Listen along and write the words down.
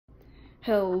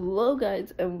Hello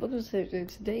guys and welcome to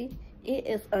today. It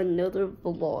is another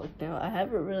vlog. Now I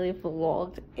haven't really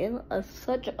vlogged in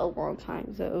such a long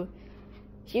time, so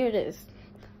here it is.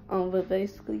 But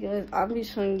basically guys, I'll be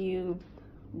showing you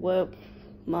what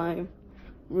my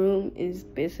room is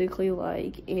basically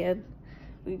like, and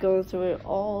we go through it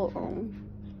all.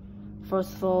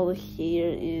 First of all,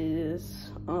 here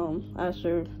is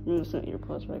after I'm gonna set your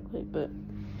pause right quick, but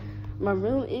my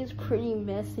room is pretty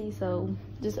messy, so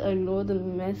just ignore the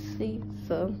messy.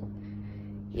 So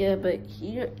yeah, but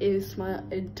here is my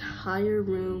entire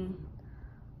room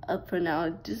up for now.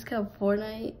 I just got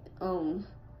Fortnite.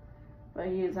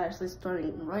 Right here is actually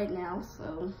starting right now.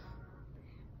 So,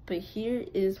 but here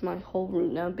is my whole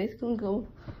room. Now I'm basically gonna go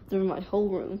through my whole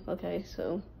room. Okay,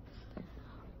 so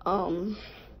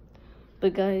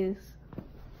but guys,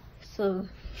 so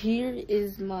here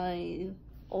is my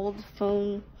old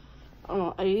phone.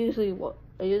 I usually watch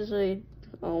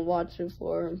it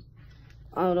for,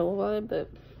 I don't know why, but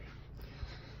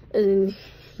and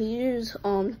here's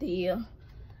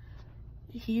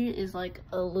here is like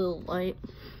a little light,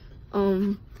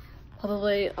 by the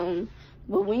way,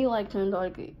 but when you like turn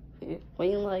dark,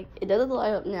 when you like, it doesn't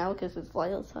light up now because it's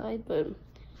light outside, but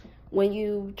when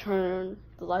you turn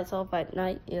the lights off at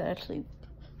night, it actually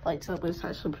lights up. It's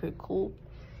actually pretty cool.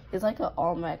 It's like an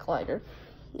automatic lighter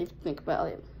if you think about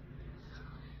it.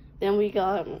 Then we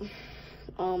got a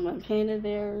panda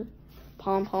there,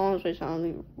 pom-poms, which I don't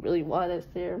know really why that's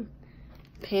there.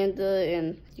 Panda,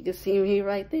 and you can see me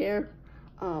right there.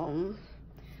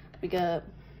 We got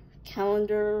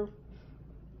calendar,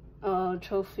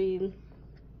 trophy,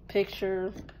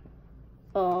 picture,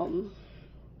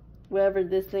 whatever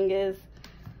this thing is,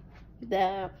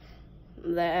 that,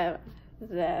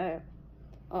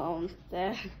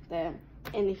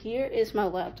 and here is my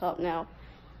laptop now.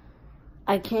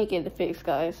 I can't get it fixed,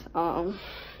 guys.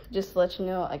 Just to let you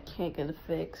know, I can't get it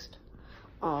fixed.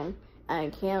 I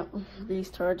can't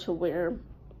restart to where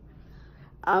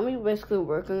I'm basically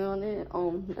working on it.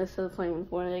 Instead of playing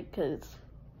Fortnite, cause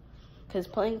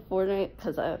playing Fortnite,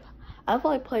 cause I've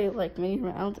like played like many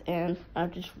rounds and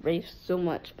I've just raced so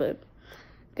much. But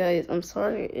guys, I'm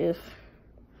sorry if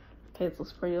it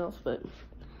looks pretty off, but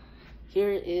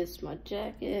here is my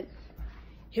jacket.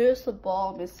 Here's the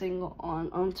ball missing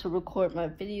on to record my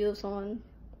videos on.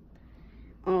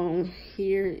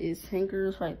 Here is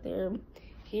hangers right there.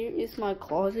 Here is my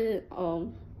closet.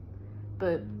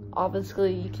 But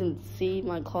obviously you can see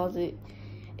my closet.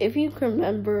 If you can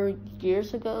remember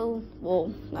years ago,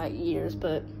 well, not years,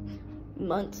 but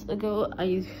months ago,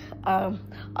 I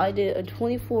did a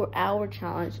 24-hour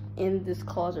challenge in this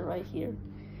closet right here.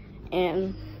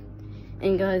 And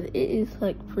guys, it is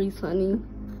like pretty sunny.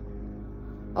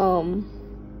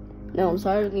 No, I'm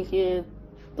sorry if you hear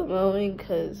the mowing,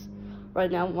 because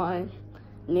right now my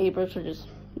neighbors are just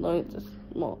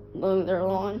mowing their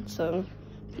lawn, so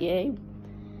yay.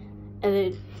 And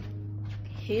then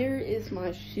here is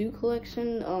my shoe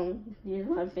collection. Here's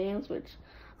my Vans, which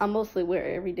I mostly wear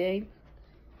every day.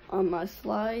 My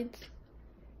slides,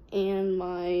 and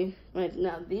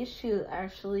now these shoes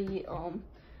actually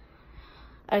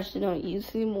don't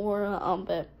use anymore,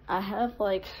 but I have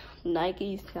like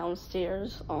Nikes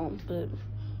downstairs, but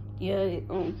yeah,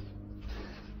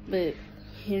 but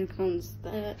here comes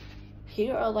that.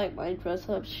 Here are like my dress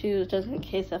up shoes, just in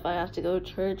case if I have to go to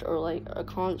church or like a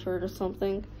concert or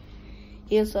something.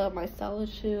 Here's my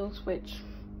stylish shoes, which,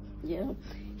 yeah.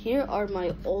 Here are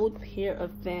my old pair of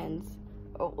Vans,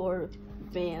 or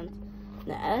Vans.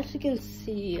 Now as you can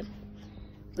see,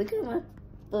 look at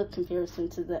the comparison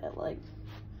to that, like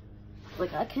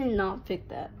I cannot pick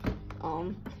that.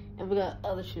 And we got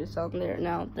other shoes down there.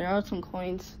 Now there are some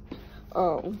coins.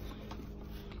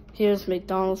 Here's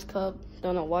McDonald's cup.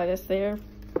 Don't know why that's there.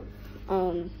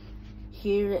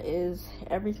 Here is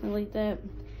everything like that.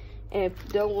 And if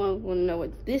you don't want to know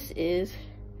what this is,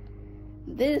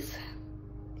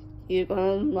 you're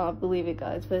gonna not believe it,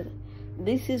 guys, but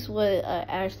this is what I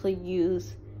actually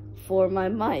use for my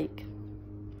mic.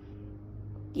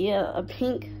 Yeah, a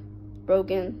pink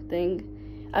broken thing.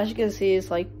 As you can see,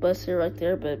 it's like busted right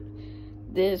there, but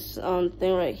this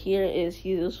thing right here is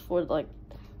used for like,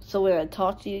 so when I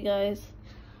talk to you guys,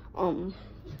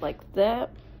 like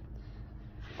that.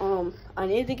 I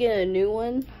need to get a new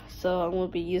one, so I'm gonna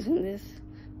be using this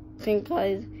pink,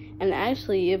 guys. And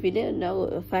actually, if you didn't know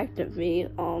a fact of me,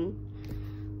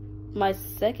 my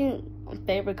second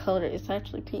favorite color is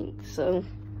actually pink, so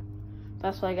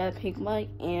that's why I got a pink mic,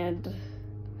 and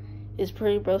it's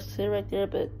pretty roasted right there.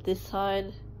 But this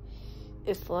side,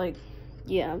 it's like,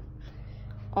 yeah,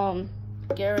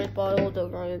 Garrett bottle,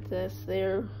 don't know if that's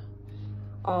there.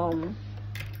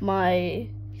 my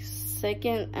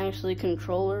second actually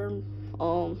controller.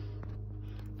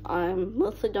 I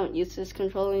mostly don't use this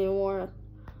controller anymore.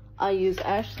 I use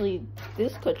actually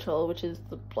this controller, which is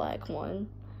the black one,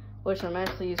 which I'm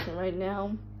actually using right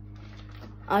now.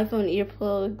 iPhone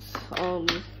earplugs,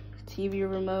 TV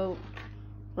remote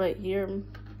right here.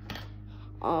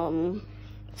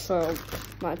 So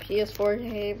my PS4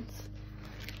 games.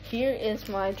 Here is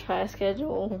my track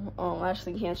schedule. I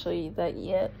actually can't show you that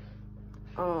yet.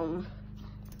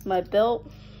 My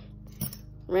belt,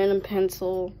 random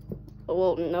pencil.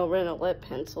 Well, no, random lead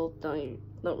pencil don't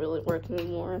really work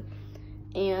anymore.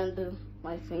 And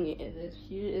my thing is,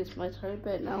 here is my target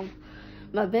bed. Now,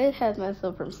 my bed has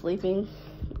myself from sleeping.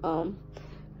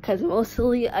 Cause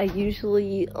mostly I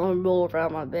usually roll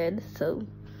around my bed. So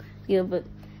yeah, but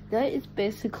that is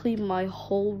basically my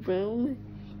whole room.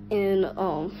 And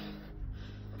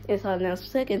it's on now.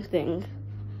 Second thing,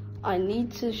 I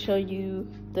need to show you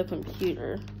the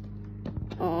computer.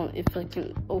 If I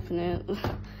can open it.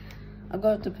 I'm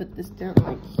going to put this down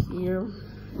like here.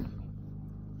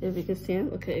 If you can see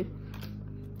it, okay.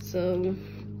 So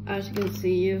as you can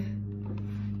see,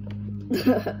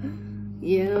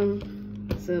 yeah.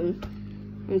 So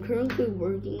I'm currently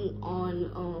working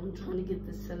on trying to get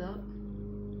this set up.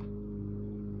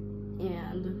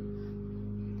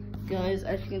 And guys,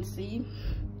 as you can see,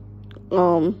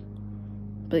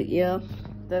 but yeah,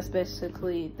 that's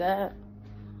basically that.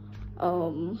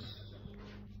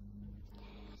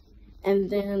 And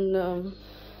then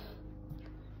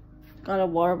got a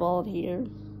water ball here.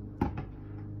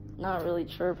 Not really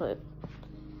sure, but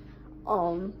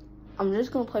I'm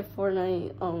just gonna play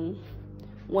Fortnite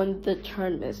when the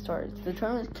tournament starts. The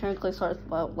tournament currently starts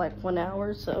about like 1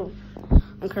 hour, so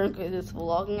I'm currently just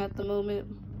vlogging at the moment.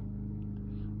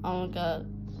 I got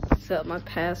set up my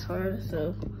password,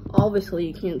 so obviously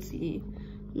you can't see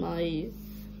my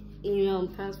email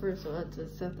and password, so I have to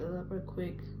set that up real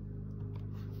quick.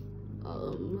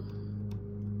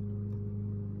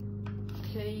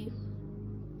 Okay,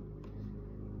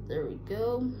 there we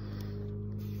go.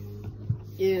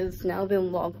 It's now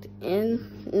been logged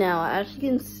in. Now, as you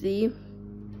can see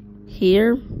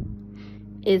here,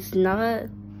 it's not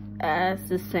as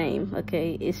the same.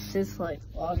 Okay, it's just like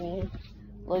logging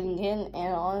in,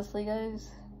 and honestly, guys,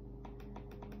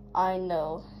 I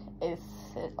know it's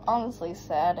honestly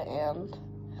sad, and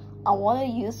I want to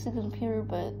use the computer,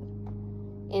 but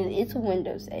it's a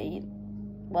Windows 8,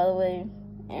 by the way,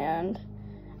 and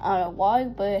I don't know why,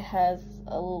 but it has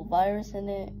a little virus in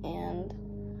it, and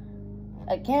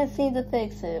I can't seem to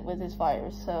fix it with this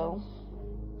virus, so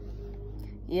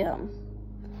yeah,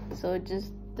 so it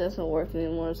just doesn't work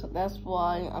anymore, so that's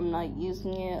why I'm not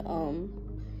using it.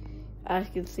 As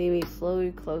you can see me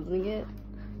slowly closing it,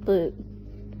 but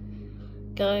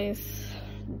guys,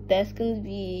 that's gonna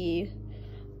be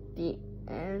the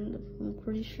end, I'm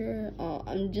pretty sure.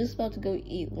 I'm just about to go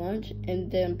eat lunch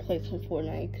and then play some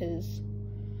Fortnite, because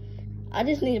I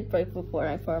just need a break from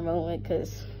Fortnite for a moment,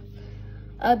 because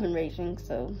I've been raging.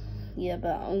 So yeah,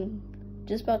 but I'm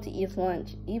just about to eat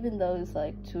lunch, even though it's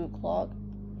like 2 o'clock.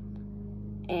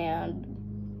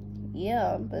 And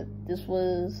yeah, but this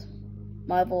was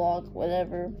my vlog,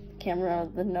 whatever, camera,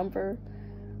 the number,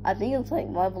 I think it's like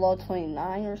my vlog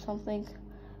 29 or something,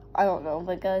 I don't know.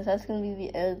 But guys, that's gonna be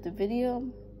the end of the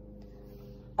video.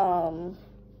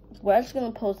 We're actually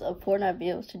gonna post a Fortnite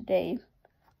video today,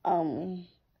 in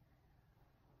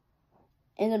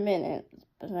a minute,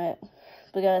 but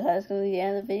guys, that's gonna be the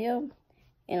end of the video,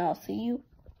 and I'll see you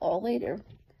all later.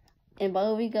 And by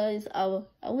the way, guys, I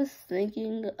was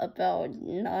thinking about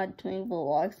not doing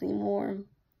vlogs anymore.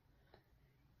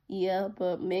 Yeah,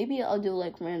 but maybe I'll do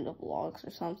like random vlogs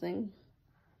or something.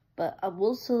 But I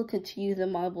will still continue the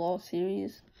my vlog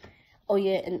series. Oh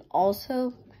yeah, and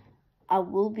also I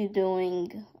will be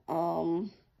doing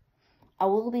I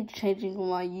will be changing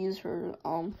my user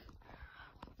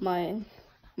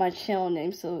my channel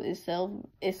name, so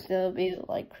instead of being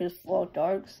like Chris Vlog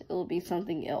Darks, it will be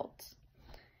something else.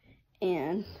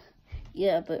 And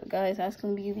yeah, but guys, that's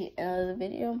gonna be the end of the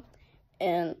video,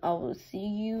 and I will see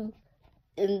you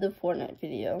in the Fortnite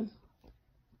video.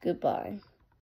 Goodbye.